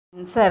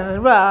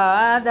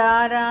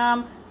सर्वाधारां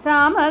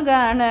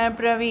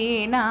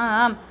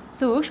सामगानप्रवीणां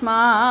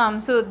सूक्ष्मां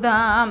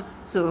शुद्धां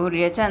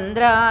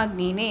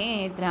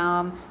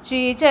सूर्यचन्द्राग्निनेत्रां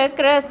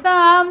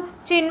श्रीचक्रस्थां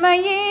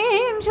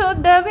चिन्मयीं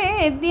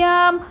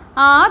शुद्धवेद्याम्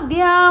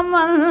आद्यां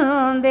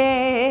वन्दे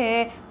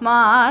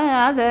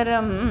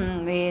मातरं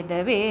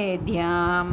वेदवेद्याम्।